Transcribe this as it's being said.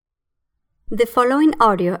The following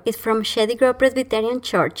audio is from Shady Grove Presbyterian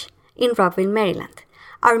Church in Rockville, Maryland.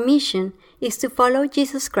 Our mission is to follow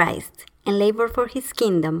Jesus Christ and labor for His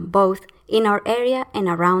kingdom both in our area and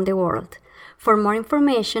around the world. For more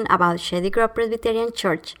information about Shady Grove Presbyterian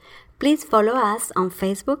Church, please follow us on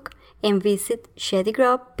Facebook and visit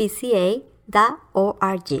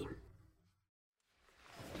shadygrovepca.org.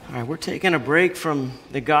 All right, we're taking a break from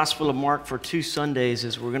the Gospel of Mark for 2 Sundays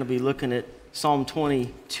as we're going to be looking at Psalm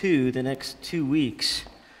 22 the next 2 weeks.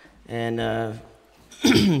 And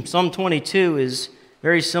Psalm 22 is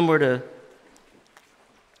very similar to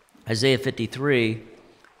Isaiah 53,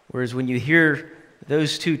 whereas when you hear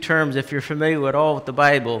those two terms, if you're familiar at all with the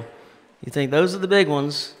Bible, you think those are the big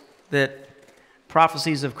ones, that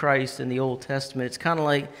prophecies of Christ in the Old Testament. It's kind of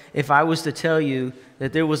like if I was to tell you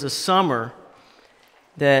that there was a summer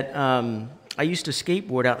that I used to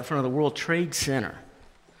skateboard out in front of the World Trade Center.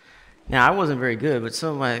 Now, I wasn't very good, but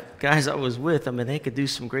some of my guys I was with, they could do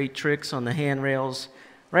some great tricks on the handrails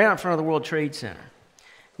right out in front of the World Trade Center.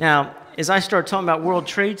 Now, as I start talking about World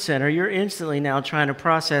Trade Center, you're instantly now trying to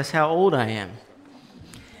process how old I am.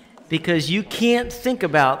 Because you can't think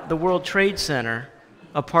about the World Trade Center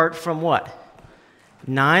apart from what?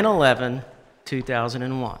 9/11,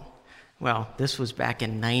 2001. Well, this was back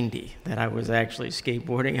in 90 that I was actually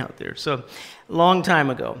skateboarding out there. So, long time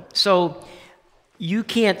ago. So, you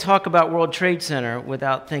can't talk about World Trade Center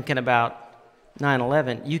without thinking about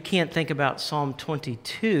 9/11. You can't think about Psalm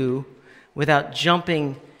 22 without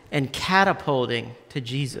jumping and catapulting to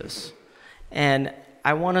Jesus. And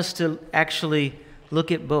I want us to actually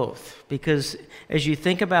look at both, because as you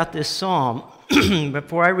think about this psalm,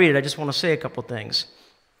 before I read it, I just want to say a couple things,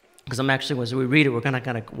 because as we read it, we're going to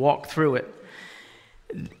kind of walk through it.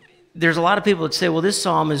 There's a lot of people that say, well, this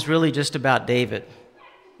psalm is really just about David.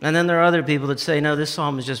 And then there are other people that say, no, this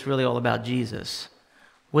psalm is just really all about Jesus.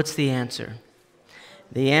 What's the answer?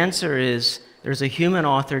 The answer is there's a human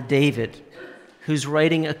author, David, who's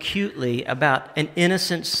writing acutely about an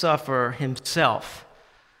innocent sufferer himself,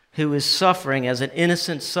 who is suffering as an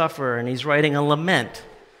innocent sufferer, and he's writing a lament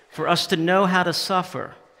for us to know how to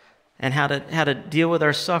suffer and how to deal with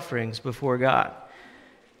our sufferings before God.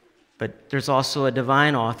 But there's also a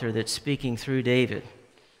divine author that's speaking through David,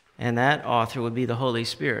 and that author would be the Holy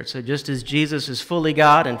Spirit. So just as Jesus is fully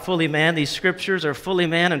God and fully man, these scriptures are fully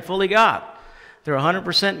man and fully God. They're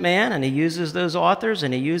 100% man, and he uses those authors,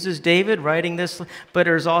 and he uses David writing this, but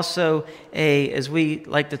there's also as we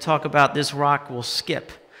like to talk about, this rock will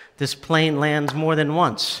skip. This plane lands more than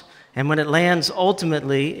once. And when it lands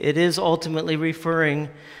ultimately, it is ultimately referring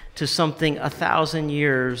to something 1,000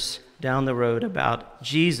 years down the road about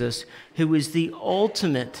Jesus, who is the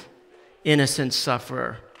ultimate innocent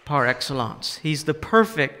sufferer par excellence. He's the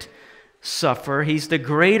perfect sufferer. He's the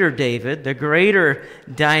greater David, the greater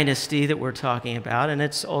dynasty that we're talking about, and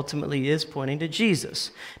it's ultimately is pointing to Jesus.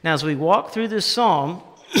 Now, as we walk through this psalm,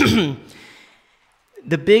 the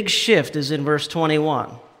big shift is in verse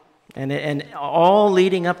 21. And all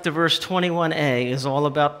leading up to verse 21a is all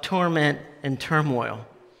about torment and turmoil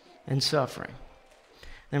and suffering.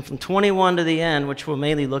 Then from 21 to the end, which we'll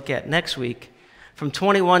mainly look at next week, from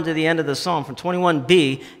 21 to the end of the psalm, from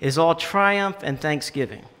 21b, is all triumph and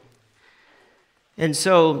thanksgiving. And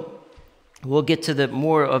so we'll get to the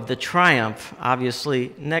more of the triumph,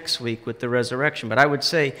 obviously, next week with the resurrection. But I would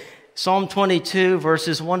say Psalm 22,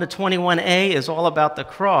 verses 1 to 21a is all about the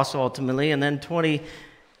cross, ultimately, and then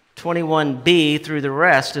 21b through the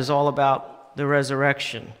rest is all about the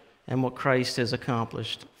resurrection and what Christ has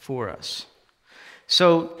accomplished for us.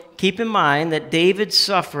 So keep in mind that David's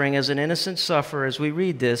suffering as an innocent sufferer as we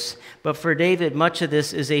read this, but for David, much of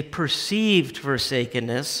this is a perceived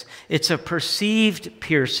forsakenness. It's a perceived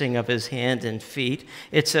piercing of his hands and feet.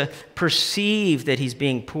 It's a perceived that he's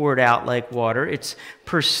being poured out like water. It's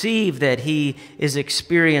perceived that he is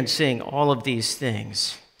experiencing all of these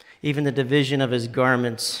things, even the division of his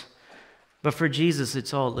garments. But for Jesus,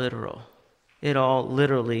 it's all literal. It all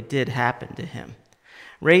literally did happen to him.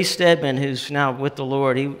 Ray Stedman, who's now with the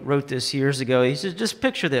Lord, he wrote this years ago. He said, just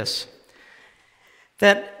picture this,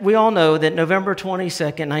 that we all know that November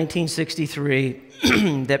 22nd, 1963,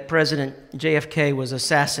 that President JFK was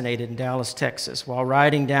assassinated in Dallas, Texas, while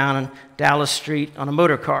riding down Dallas Street on a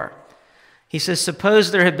motor car. He says,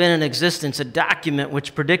 suppose there had been in existence a document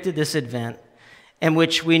which predicted this event and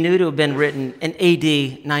which we knew to have been written in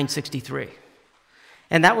AD 963.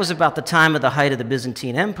 And that was about the time of the height of the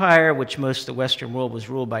Byzantine Empire, which most of the Western world was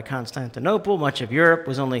ruled by Constantinople. Much of Europe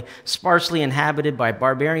was only sparsely inhabited by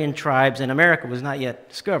barbarian tribes, and America was not yet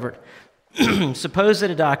discovered. Suppose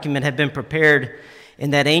that a document had been prepared in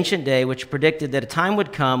that ancient day, which predicted that a time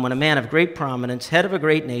would come when a man of great prominence, head of a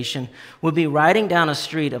great nation, would be riding down a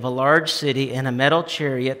street of a large city in a metal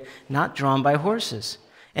chariot not drawn by horses,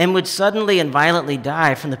 and would suddenly and violently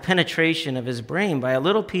die from the penetration of his brain by a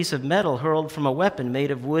little piece of metal hurled from a weapon made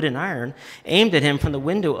of wood and iron, aimed at him from the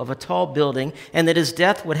window of a tall building, and that his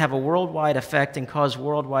death would have a worldwide effect and cause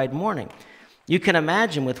worldwide mourning. You can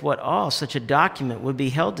imagine with what awe such a document would be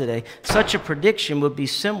held today. Such a prediction would be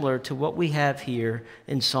similar to what we have here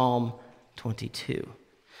in Psalm 22.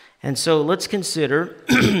 And so let's consider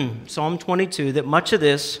Psalm 22, that much of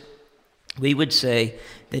this, we would say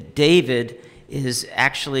that David is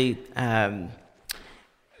actually, as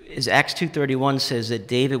Acts 2:31 says, that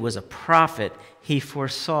David was a prophet. He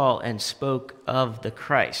foresaw and spoke of the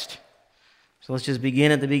Christ. So let's just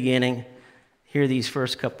begin at the beginning. Hear these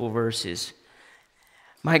first couple verses.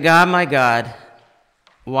 My God,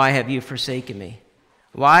 why have you forsaken me?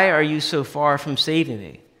 Why are you so far from saving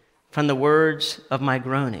me from the words of my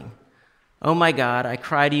groaning? Oh my God, I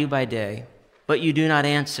cry to you by day, but you do not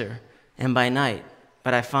answer, and by night,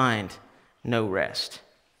 but I find no rest.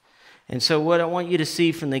 And so what I want you to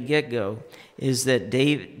see from the get-go is that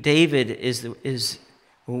David is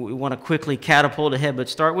we want to quickly catapult ahead, but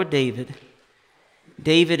start with David.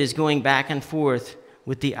 David is going back and forth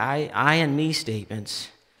with the I and me statements,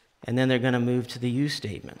 and then they're going to move to the you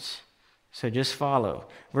statements. So just follow.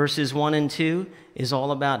 Verses 1 and 2 is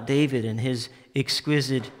all about David and his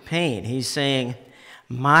exquisite pain. He's saying,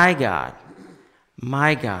 my God,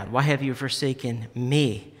 why have you forsaken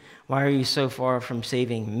me? Why are you so far from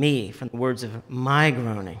saving me from the words of my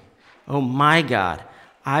groaning? Oh my God,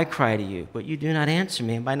 I cry to you, but you do not answer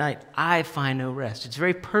me, and by night I find no rest. It's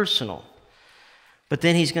very personal. But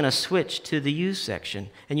then he's going to switch to the you section.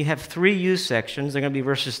 And you have 3 you sections. They're going to be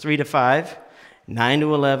verses 3 to 5, 9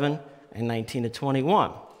 to 11, and 19 to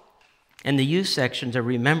 21. And the you sections are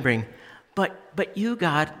remembering, but you,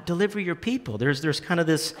 God, deliver your people. There's kind of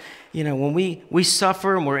this, when we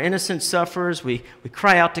suffer and we're innocent sufferers, we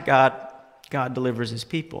cry out to God, God delivers his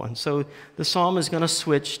people. And so the psalm is going to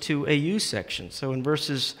switch to a you section. So in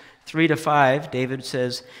verses 3 to 5, David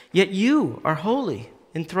says, yet you are holy,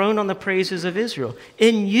 enthroned on the praises of Israel.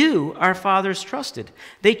 In you our fathers trusted.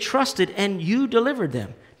 They trusted and you delivered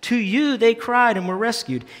them. To you they cried and were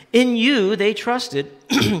rescued. In you they trusted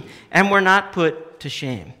and were not put to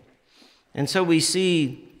shame. And so we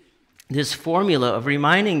see this formula of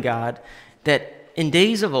reminding God that in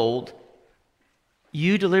days of old,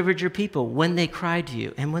 you delivered your people when they cried to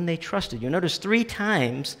you and when they trusted you. Notice 3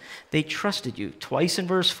 times they trusted you. Twice in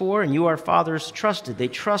verse 4, and you, our fathers, trusted. They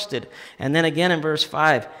trusted. And then again in verse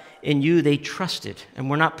 5, in you they trusted and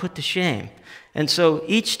were not put to shame. And so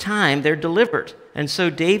each time they're delivered. And so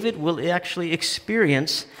David will actually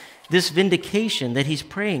experience this vindication that he's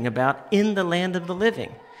praying about in the land of the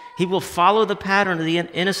living. He will follow the pattern of the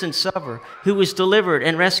innocent sufferer who was delivered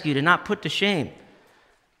and rescued and not put to shame.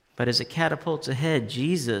 But as it catapults ahead,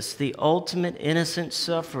 Jesus, the ultimate innocent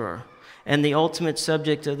sufferer and the ultimate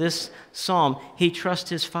subject of this psalm, he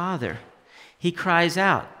trusts his Father. He cries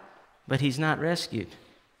out, but he's not rescued,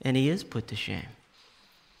 and he is put to shame.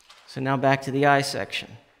 So now back to the I section.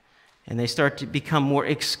 And they start to become more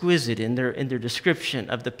exquisite in their description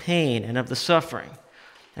of the pain and of the suffering.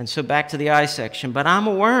 And so back to the I section. But I'm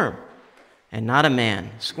a worm and not a man,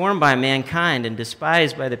 scorned by mankind and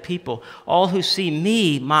despised by the people. All who see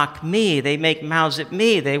me mock me. They make mouths at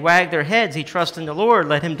me. They wag their heads. He trusts in the Lord.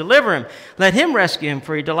 Let him deliver him. Let him rescue him,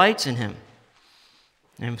 for he delights in him.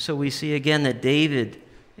 And so we see again that David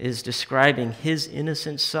is describing his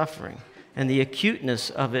innocent suffering and the acuteness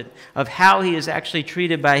of it, of how he is actually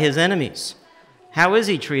treated by his enemies. How is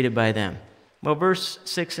he treated by them? Well, verse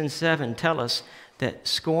 6 and 7 tell us that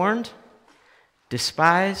scorned,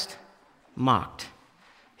 despised, mocked.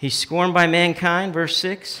 He's scorned by mankind, verse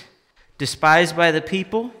 6, despised by the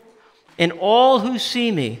people, and all who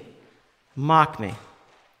see me mock me.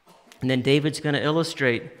 And then David's going to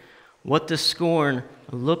illustrate what the scorn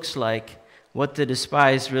looks like, what the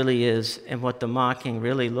despised really is, and what the mocking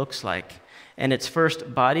really looks like. And it's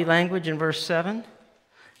first body language in verse 7,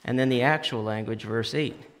 and then the actual language, verse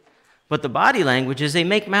 8. But the body language is they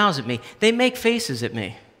make mouths at me. They make faces at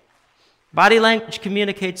me. Body language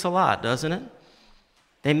communicates a lot, doesn't it?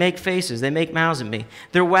 They make faces. They make mouths at me.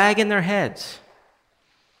 They're wagging their heads,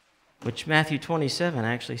 which Matthew 27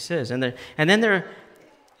 actually says. And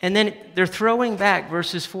then they're throwing back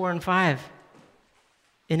verses 4 and 5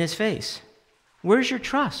 in his face. Where's your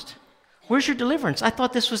trust? Where's your deliverance? I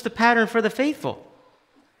thought this was the pattern for the faithful.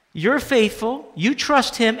 You're faithful, you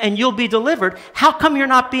trust him, and you'll be delivered. How come you're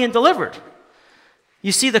not being delivered?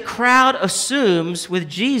 You see, the crowd assumes with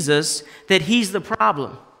Jesus that he's the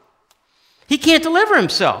problem. He can't deliver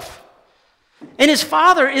himself. And his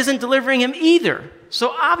Father isn't delivering him either. So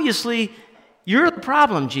obviously, you're the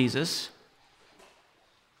problem, Jesus.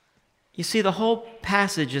 You see, the whole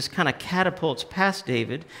passage just kind of catapults past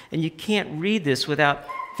David, and you can't read this without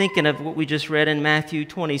thinking of what we just read in Matthew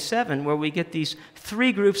 27, where we get these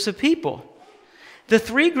three groups of people. The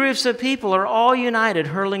three groups of people are all united,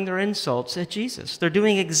 hurling their insults at Jesus. They're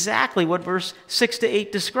doing exactly what verse 6 to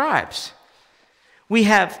 8 describes. We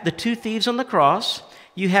have the two thieves on the cross.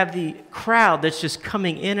 You have the crowd that's just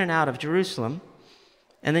coming in and out of Jerusalem.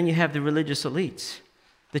 And then you have the religious elites,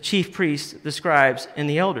 the chief priests, the scribes, and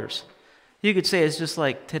the elders. You could say it's just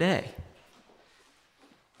like today.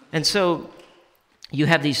 And so you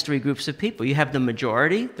have these three groups of people. You have the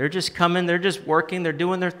majority. They're just coming. They're just working. They're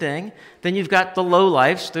doing their thing. Then you've got the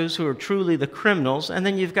lowlifes, those who are truly the criminals. And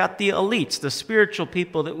then you've got the elites, the spiritual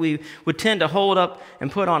people that we would tend to hold up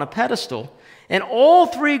and put on a pedestal. And all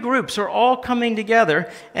three groups are all coming together,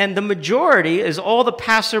 and the majority is all the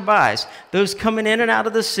passerbys, those coming in and out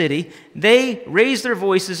of the city. They raise their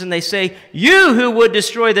voices and they say, "You who would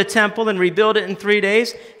destroy the temple and rebuild it in 3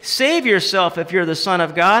 days, save yourself if you're the Son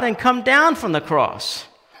of God and come down from the cross."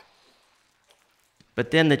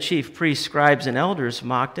 But then the chief priests, scribes, and elders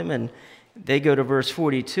mocked him, and they go to verse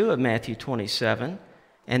 42 of Matthew 27,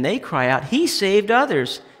 and they cry out, "He saved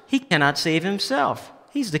others. He cannot save himself.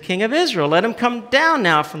 He's the King of Israel. Let him come down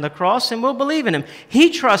now from the cross and we'll believe in him. He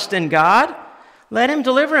trusts in God. Let him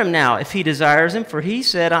deliver him now if he desires him, for he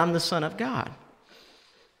said, 'I'm the Son of God.'"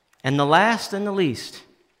 And the last and the least,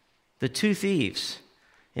 the two thieves.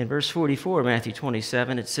 In verse 44 of Matthew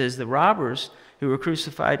 27, it says, "The robbers who were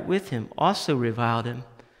crucified with him also reviled him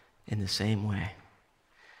in the same way."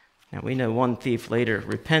 Now we know one thief later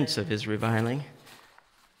repents of his reviling.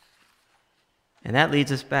 And that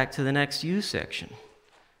leads us back to the next "you" section.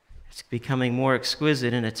 It's becoming more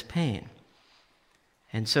exquisite in its pain.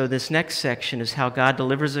 And so this next section is how God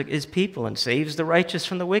delivers his people and saves the righteous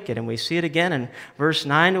from the wicked. And we see it again in verse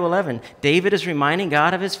 9 to 11. David is reminding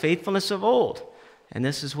God of his faithfulness of old. And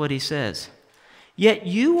this is what he says. "Yet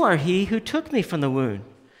you are he who took me from the womb.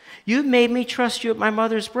 You've made me trust you at my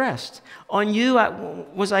mother's breast. On you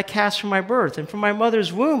was I cast from my birth, and from my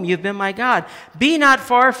mother's womb you've been my God. Be not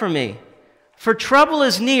far from me, for trouble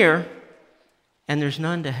is near, and there's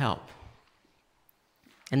none to help."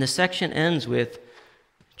 And the section ends with,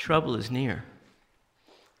 "Trouble is near."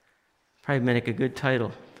 Probably make a good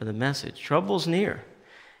title for the message. Trouble's near.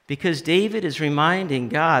 Because David is reminding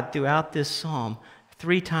God throughout this psalm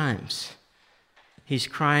 3 times. He's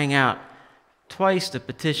crying out. Twice the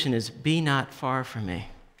petition is, "Be not far from me."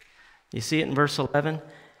 You see it in verse 11?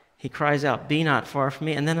 He cries out, "Be not far from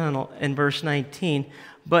me." And then in verse 19,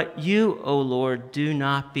 "But you, O Lord, do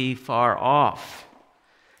not be far off."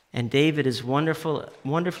 And David is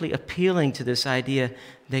wonderfully appealing to this idea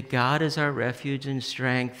that God is our refuge and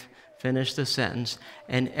strength, finish the sentence,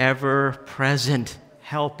 and ever-present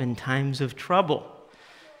help in times of trouble.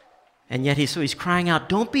 And yet he's crying out,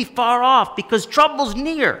 don't be far off because trouble's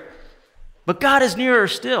near. But God is nearer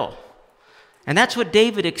still. And that's what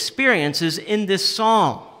David experiences in this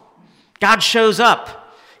psalm. God shows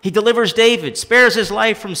up. He delivers David, spares his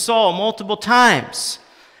life from Saul multiple times.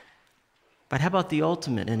 But how about the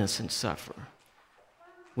ultimate innocent sufferer?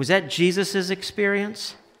 Was that Jesus'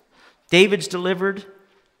 experience? David's delivered.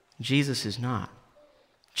 Jesus is not.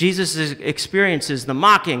 Jesus experiences the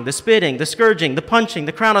mocking, the spitting, the scourging, the punching,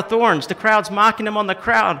 the crown of thorns, the crowds mocking him on the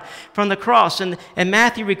crowd from the cross. And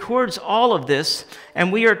Matthew records all of this.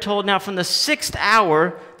 And we are told now from the 6th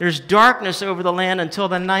hour, there's darkness over the land until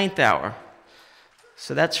the 9th hour.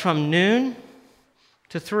 So that's from noon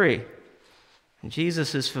to 3. And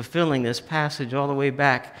Jesus is fulfilling this passage all the way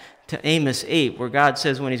back to Amos 8, where God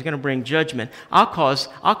says when he's going to bring judgment, I'll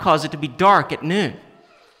cause it to be dark at noon.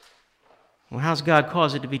 Well, how's God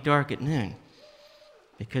cause it to be dark at noon?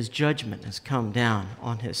 Because judgment has come down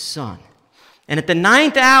on his Son. And at the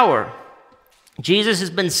 9th hour, Jesus has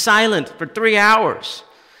been silent for 3 hours.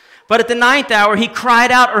 But at the 9th hour, he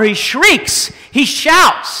cried out, or he shrieks, he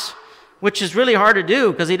shouts, which is really hard to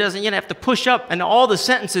do because he doesn't have to push up. And all the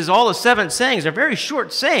sentences, all the 7 sayings are very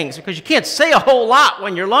short sayings because you can't say a whole lot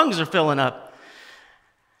when your lungs are filling up.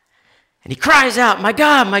 And he cries out, my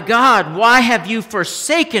God, why have you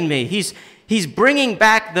forsaken me? He's bringing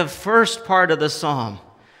back the first part of the psalm.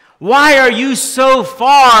 Why are you so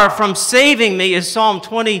far from saving me? Is Psalm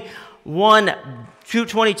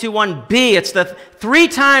 22:1b. It's the 3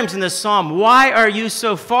 times in the psalm. Why are you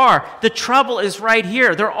so far? The trouble is right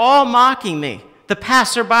here. They're all mocking me. The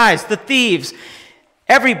passerbys, the thieves,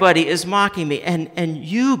 Everybody is mocking me. And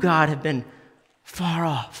you, God, have been far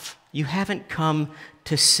off. You haven't come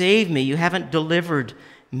to save me. You haven't delivered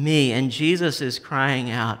me. And Jesus is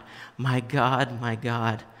crying out, my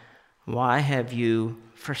God, why have you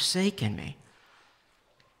forsaken me?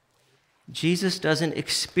 Jesus doesn't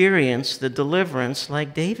experience the deliverance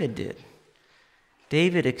like David did.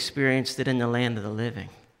 David experienced it in the land of the living.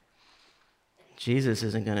 Jesus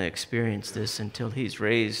isn't going to experience this until he's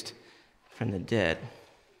raised from the dead.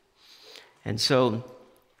 And so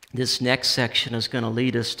this next section is going to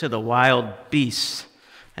lead us to the wild beasts,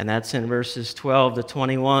 and that's in verses 12 to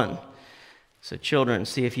 21. So children,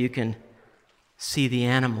 see if you can see the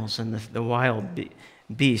animals and the wild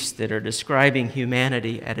beasts that are describing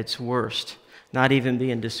humanity at its worst, not even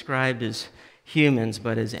being described as humans,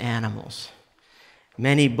 but as animals.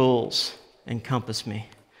 Many bulls encompass me.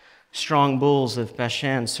 Strong bulls of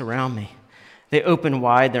Bashan surround me. They open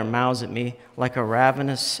wide their mouths at me like a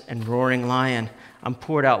ravenous and roaring lion. I'm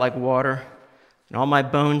poured out like water, and all my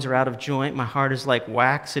bones are out of joint. My heart is like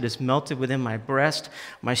wax. It is melted within my breast.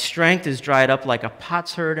 My strength is dried up like a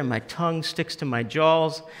potsherd, and my tongue sticks to my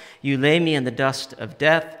jaws. You lay me in the dust of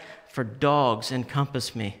death, for dogs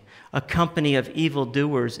encompass me. A company of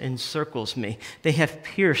evildoers encircles me. They have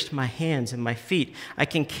pierced my hands and my feet. I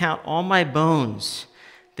can count all my bones.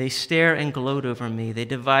 They stare and gloat over me. They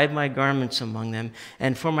divide my garments among them,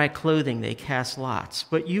 and for my clothing they cast lots.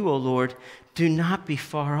 But you, O Lord, do not be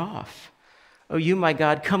far off. O you, my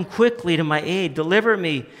God, come quickly to my aid. Deliver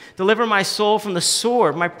me. Deliver my soul from the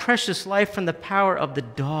sword, my precious life from the power of the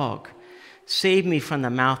dog. Save me from the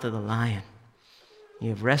mouth of the lion. You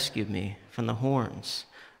have rescued me from the horns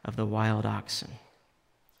of the wild oxen.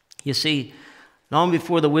 You see, long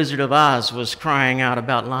before the Wizard of Oz was crying out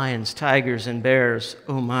about lions, tigers, and bears,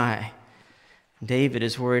 oh my, David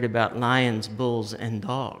is worried about lions, bulls, and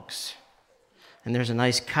dogs. And there's a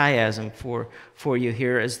nice chiasm for you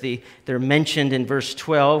here as they're mentioned in verse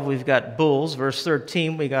 12. We've got bulls. Verse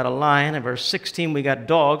 13, we got a lion. And verse 16, we got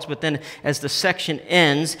dogs. But then as the section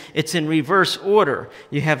ends, it's in reverse order.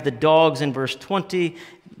 You have the dogs in verse 20,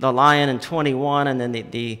 the lion in 21, and then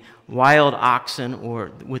the wild oxen,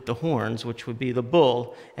 or with the horns, which would be the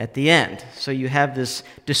bull, at the end. So you have this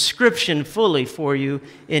description fully for you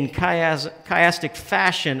in chiastic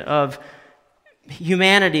fashion of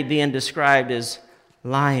humanity being described as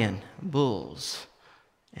lion, bulls,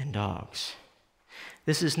 and dogs.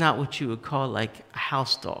 This is not what you would call like a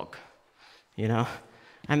house dog, you know?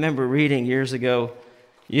 I remember reading years ago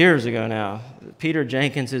now, Peter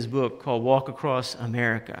Jenkins' book called Walk Across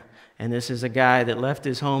America. And this is a guy that left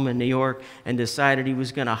his home in New York and decided he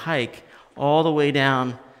was going to hike all the way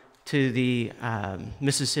down to the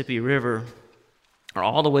Mississippi River, or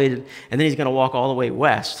all the way to, and then he's going to walk all the way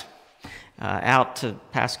west, out to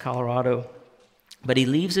past Colorado. But he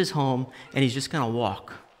leaves his home and he's just going to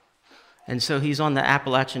walk. And so he's on the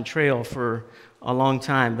Appalachian Trail for a long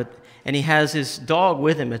time. And he has his dog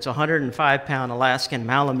with him. It's a 105-pound Alaskan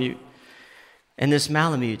Malamute. And this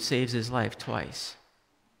Malamute saves his life twice.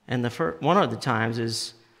 And one of the times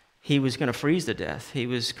is he was going to freeze to death. He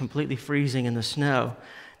was completely freezing in the snow.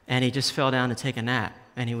 And he just fell down to take a nap.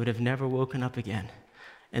 And he would have never woken up again.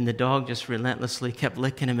 And the dog just relentlessly kept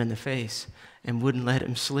licking him in the face and wouldn't let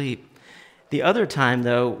him sleep. The other time,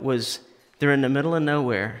 though, was they're in the middle of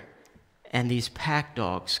nowhere, and these pack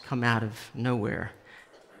dogs come out of nowhere,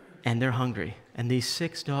 and they're hungry. And these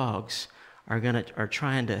 6 dogs they're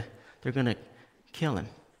gonna kill him.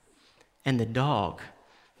 And the dog,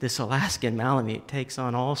 this Alaskan Malamute, takes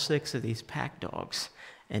on all 6 of these pack dogs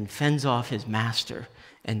and fends off his master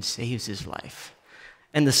and saves his life.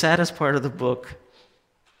 And the saddest part of the book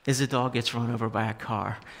is the dog gets run over by a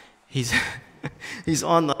car. He's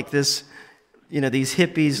on like this, these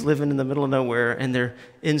hippies living in the middle of nowhere, and they're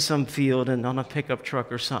in some field and on a pickup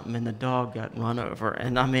truck or something, and the dog got run over.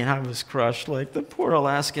 And I was crushed. Like, the poor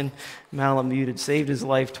Alaskan Malamute had saved his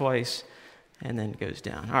life twice and then goes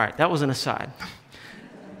down. All right, that was an aside.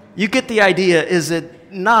 You get the idea, is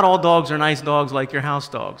that not all dogs are nice dogs like your house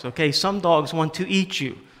dogs, okay? Some dogs want to eat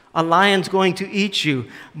you. A lion's going to eat you.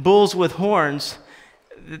 Bulls with horns,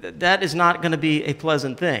 that is not going to be a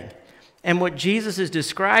pleasant thing. And what Jesus is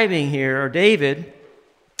describing here, or David,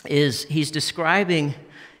 is he's describing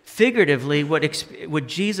figuratively what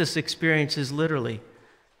Jesus experiences literally.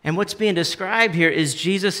 And what's being described here is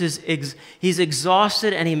he's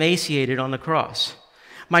exhausted and emaciated on the cross.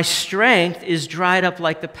 My strength is dried up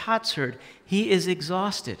like the potsherd. He is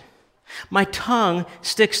exhausted. My tongue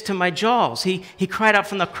sticks to my jaws. He cried out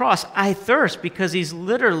from the cross, I thirst, because he's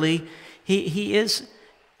literally, he is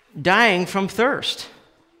dying from thirst.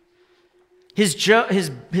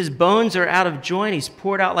 His bones are out of joint. He's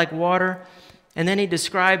poured out like water. And then he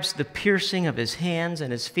describes the piercing of his hands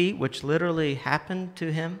and his feet, which literally happened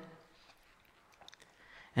to him.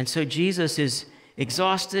 And so Jesus is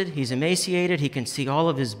exhausted. He's emaciated. He can see all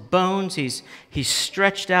of his bones. He's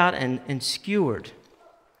stretched out and skewered.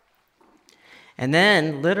 And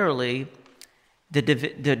then, literally, the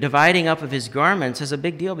dividing up of his garments is a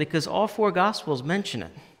big deal because all four Gospels mention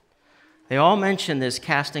it. They all mention this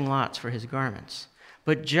casting lots for his garments.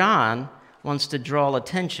 But John wants to draw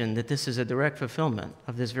attention that this is a direct fulfillment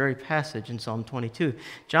of this very passage in Psalm 22.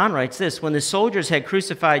 John writes this, "When the soldiers had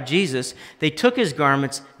crucified Jesus, they took his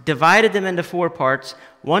garments, divided them into 4 parts,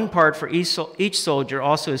 1 part for each soldier,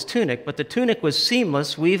 also his tunic. But the tunic was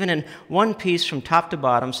seamless, woven in one piece from top to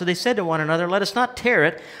bottom. So they said to one another, 'Let us not tear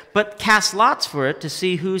it, but cast lots for it to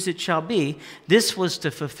see whose it shall be.' This was to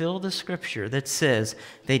fulfill the scripture that says,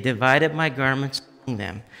 'They divided my garments among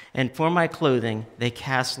them, and for my clothing they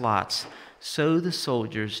cast lots.' So the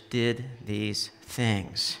soldiers did these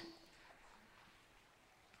things."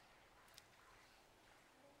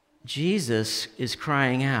 Jesus is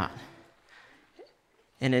crying out.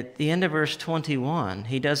 And at the end of verse 21,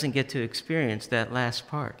 he doesn't get to experience that last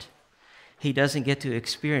part. He doesn't get to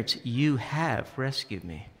experience, "You have rescued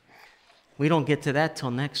me." We don't get to that till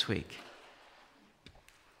next week.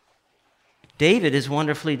 David is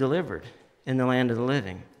wonderfully delivered in the land of the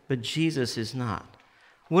living, but Jesus is not.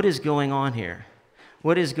 What is going on here?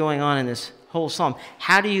 What is going on in this whole psalm?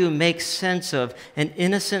 How do you make sense of an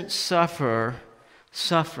innocent sufferer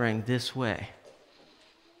suffering this way?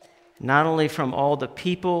 Not only from all the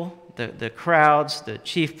people, the crowds, the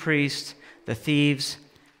chief priests, the thieves,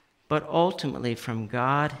 but ultimately from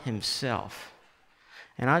God himself.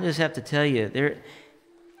 And I just have to tell you,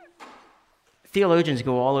 theologians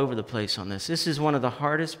go all over the place on this. This is one of the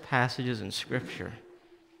hardest passages in Scripture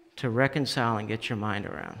to reconcile and get your mind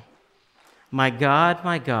around. My God,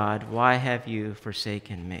 why have you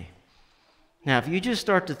forsaken me?" Now, if you just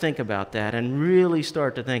start to think about that and really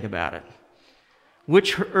start to think about it,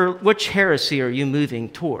 which heresy are you moving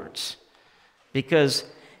towards? Because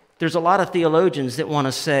there's a lot of theologians that want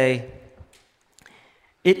to say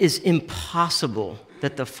it is impossible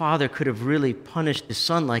that the Father could have really punished the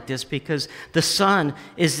Son like this because the Son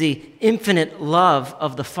is the infinite love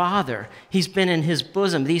of the Father. He's been in his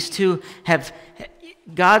bosom. These two have,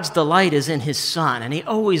 God's delight is in his Son, and he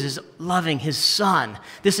always is loving his Son.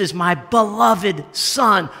 This is my beloved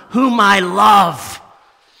Son, whom I love.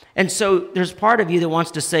 And so there's part of you that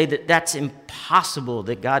wants to say that that's impossible,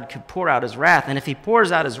 that God could pour out his wrath. And if he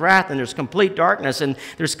pours out his wrath and there's complete darkness and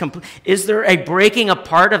is there a breaking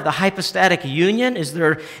apart of the hypostatic union? Is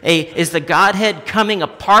the Godhead coming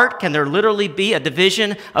apart? Can there literally be a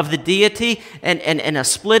division of the deity and a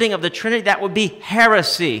splitting of the Trinity? That would be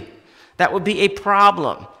heresy. That would be a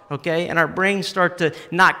problem. Okay, and our brains start to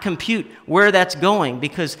not compute where that's going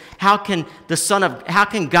because how can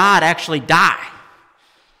God actually die?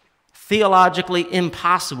 Theologically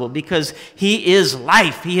impossible because he is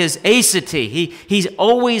life. He is aseity. He's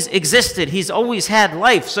always existed. He's always had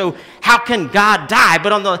life. So how can God die?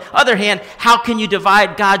 But on the other hand, how can you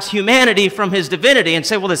divide God's humanity from his divinity and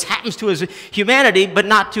say, well, this happens to his humanity but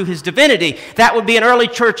not to his divinity? That would be an early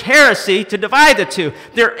church heresy to divide the two.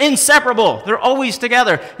 They're inseparable. They're always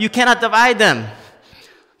together. You cannot divide them.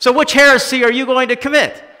 So which heresy are you going to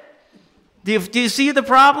commit? Do you see the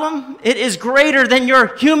problem? It is greater than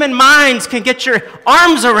your human minds can get your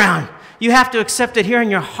arms around. You have to accept it here in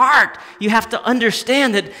your heart. You have to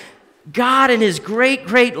understand that God in his great,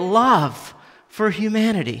 great love for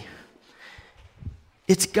humanity,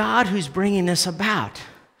 it's God who's bringing this about.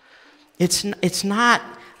 It's not,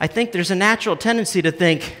 I think there's a natural tendency to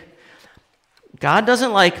think, God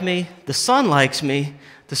doesn't like me, the Son likes me,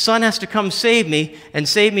 the Son has to come save me and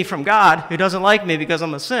save me from God who doesn't like me because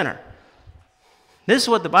I'm a sinner. This is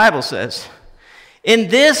what the Bible says. In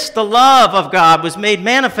this, the love of God was made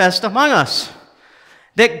manifest among us,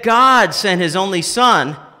 that God sent his only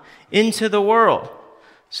Son into the world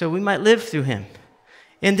so we might live through him.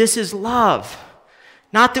 And this is love.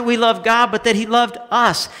 Not that we love God, but that he loved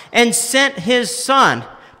us and sent his Son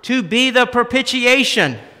to be the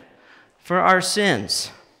propitiation for our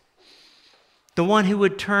sins. The one who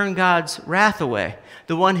would turn God's wrath away.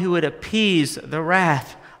 The one who would appease the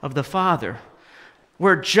wrath of the Father,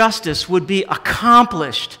 where justice would be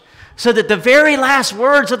accomplished so that the very last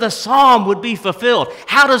words of the psalm would be fulfilled.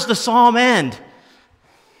 How does the psalm end?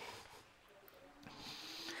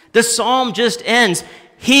 The psalm just ends,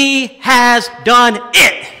 he has done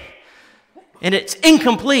it. And it's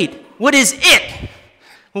incomplete. What is it?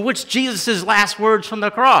 Well, what's Jesus' last words from the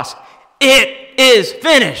cross? It is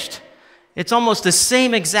finished. It's almost the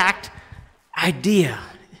same exact idea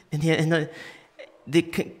in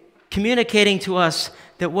communicating to us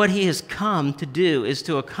that what he has come to do is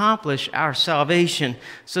to accomplish our salvation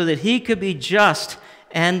so that he could be just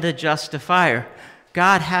and the justifier.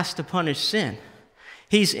 God has to punish sin.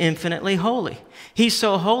 He's infinitely holy. He's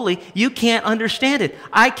so holy, you can't understand it.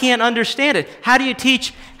 I can't understand it. How do you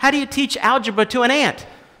teach algebra to an ant?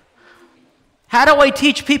 How do I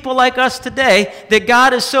teach people like us today that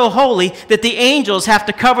God is so holy that the angels have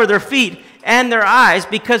to cover their feet and their eyes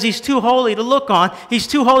because he's too holy to look on? He's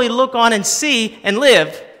too holy to look on and see and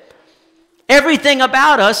live. Everything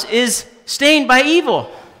about us is stained by evil.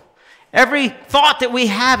 Every thought that we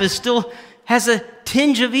have still has a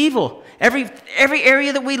tinge of evil. Every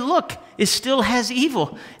area that we look still has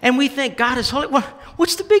evil. And we think God is holy. Well,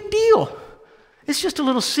 what's the big deal? It's just a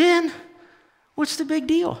little sin. What's the big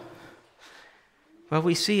deal? Well,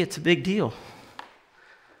 we see it's a big deal.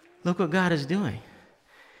 Look what God is doing.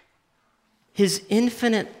 His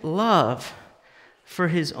infinite love for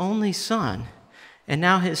his only Son, and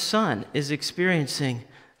now his Son is experiencing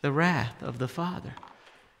the wrath of the Father.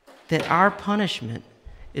 That our punishment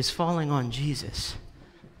is falling on Jesus.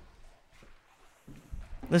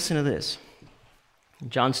 Listen to this.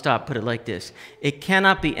 John Stott put it like this: it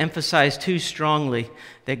cannot be emphasized too strongly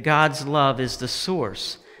that God's love is the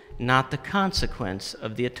source, not the consequence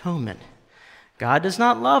of the atonement. God does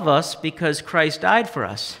not love us because Christ died for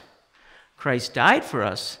us. Christ died for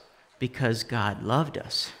us because God loved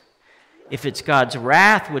us. If it's God's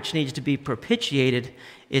wrath which needs to be propitiated,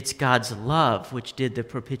 it's God's love which did the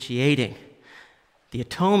propitiating. The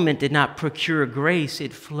atonement did not procure grace,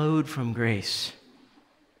 it flowed from grace.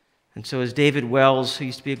 And so as David Wells, who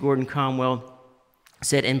used to be at Gordon Conwell,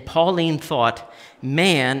 said, in Pauline thought,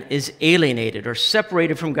 man is alienated or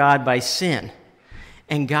separated from God by sin,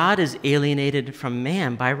 and God is alienated from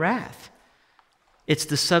man by wrath. It's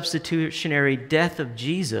the substitutionary death of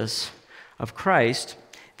Jesus, of Christ,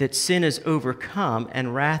 that sin is overcome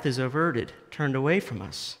and wrath is averted, turned away from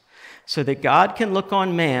us, so that God can look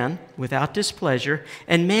on man without displeasure,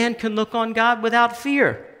 and man can look on God without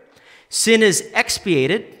fear. Sin is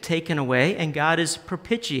expiated, taken away, and God is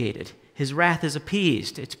propitiated. His wrath is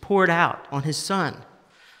appeased. It's poured out on his Son.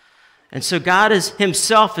 And so God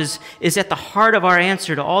himself is at the heart of our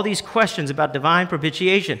answer to all these questions about divine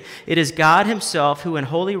propitiation. It is God himself who in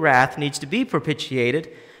holy wrath needs to be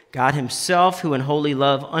propitiated, God himself who in holy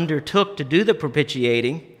love undertook to do the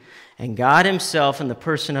propitiating, and God himself in the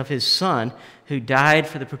person of his Son who died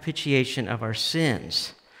for the propitiation of our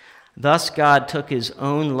sins. Thus God took his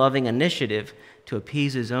own loving initiative to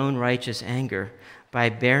appease his own righteous anger by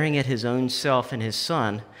bearing it his own self in his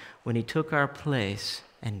Son when he took our place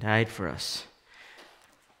and died for us.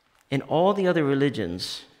 In all the other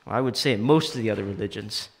religions, or I would say in most of the other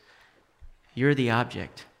religions, you're the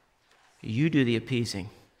object. You do the appeasing.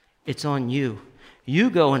 It's on you. You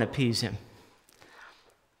go and appease him.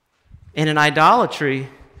 And in idolatry,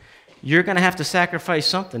 you're going to have to sacrifice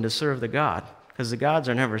something to serve the god, because the gods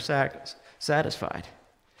are never satisfied.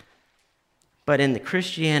 But in the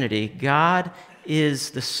Christianity, God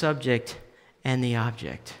is the subject and the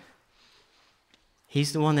object.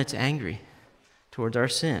 He's the one that's angry towards our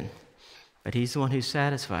sin, but he's the one who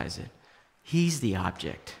satisfies it. He's the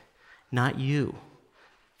object, not you,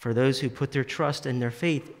 for those who put their trust and their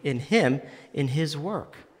faith in him, in his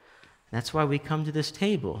work. That's why we come to this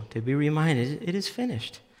table, to be reminded it is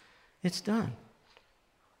finished. It's done.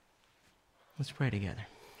 Let's pray together.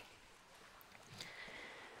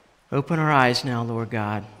 Open our eyes now, Lord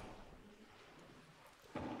God.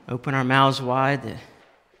 Open our mouths wide that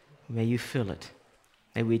may you fill it.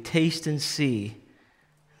 May we taste and see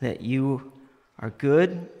that you are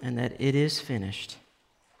good and that it is finished.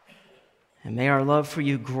 And may our love for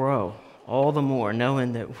you grow all the more,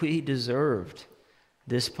 knowing that we deserved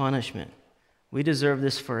this punishment. We deserve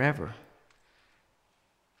this forever.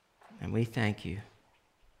 And we thank you.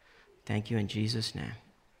 Thank you in Jesus' name.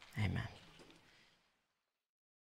 Amen.